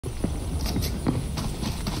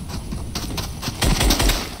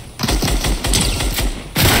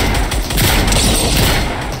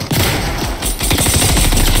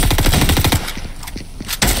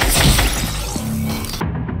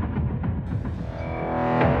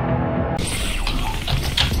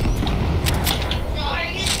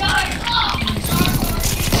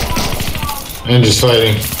And just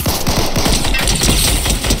fighting.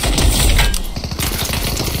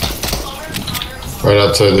 Right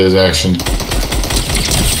outside there's action.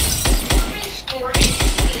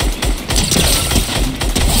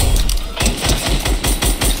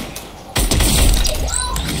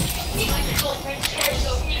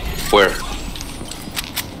 Where?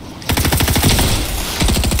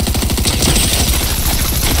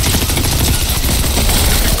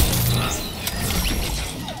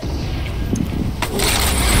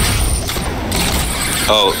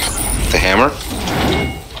 Oh, the hammer?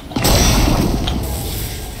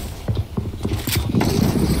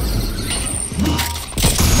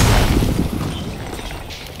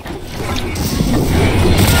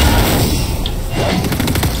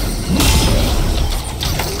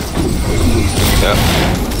 Yeah.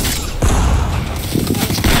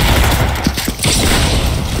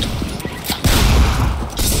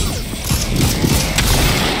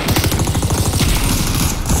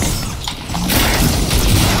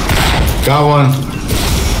 Got one.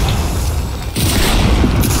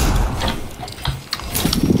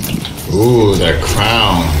 Ooh, that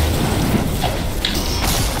crown.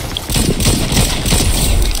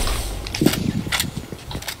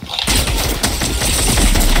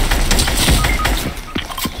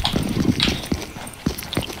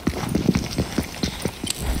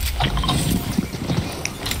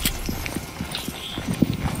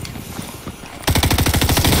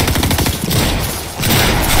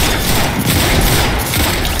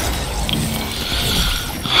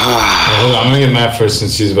 Hold on, I'm gonna get Matt first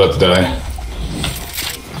since he's about to die.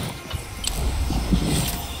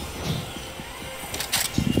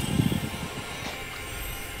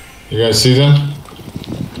 You guys see them?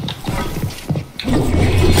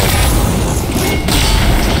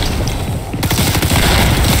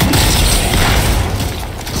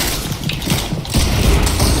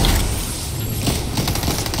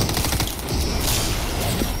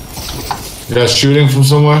 You guys shooting from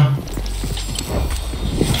somewhere?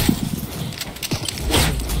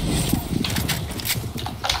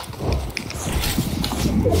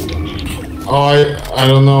 Oh, I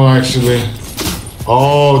don't know actually.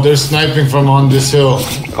 Oh, they're sniping from on this hill.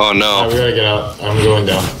 Oh no. We gotta get out. I'm going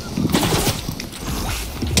down.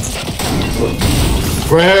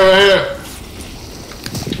 Right here, right here.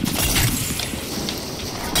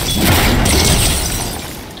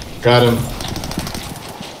 Got him.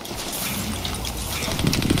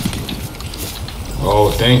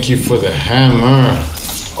 Oh, thank you for the hammer.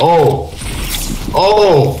 Oh.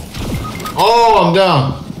 Oh. Oh, I'm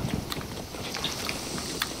down.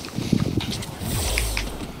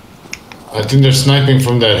 I think they're sniping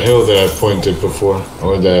from that hill that I pointed before,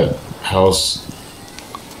 or that house.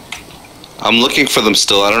 I'm looking for them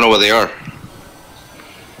still. I don't know where they are.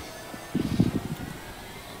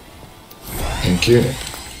 Thank you.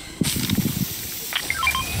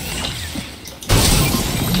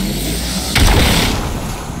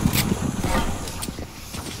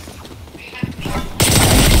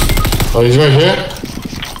 Oh, he's right here?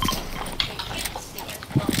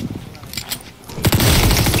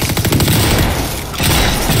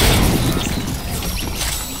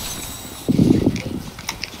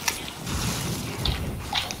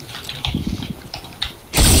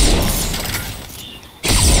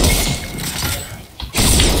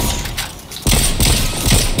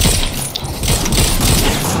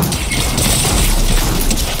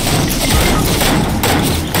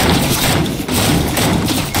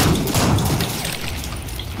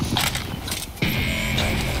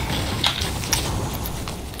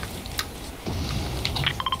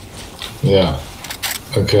 Yeah.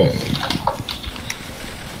 Okay.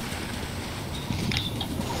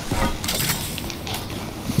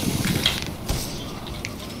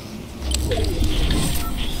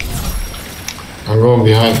 I'm going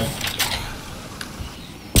behind.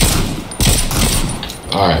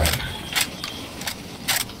 All right.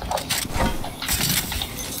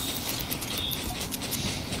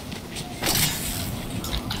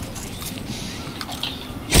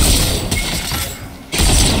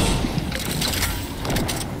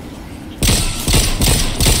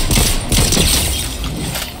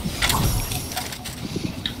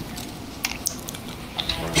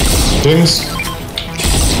 Things.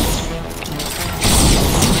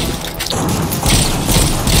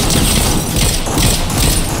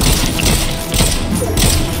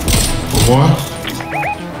 More?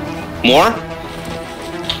 More?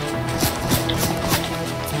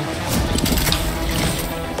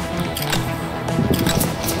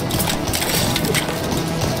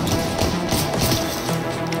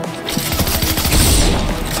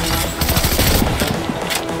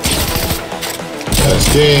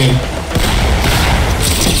 That's game.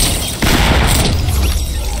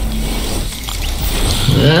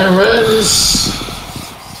 Yeah, man.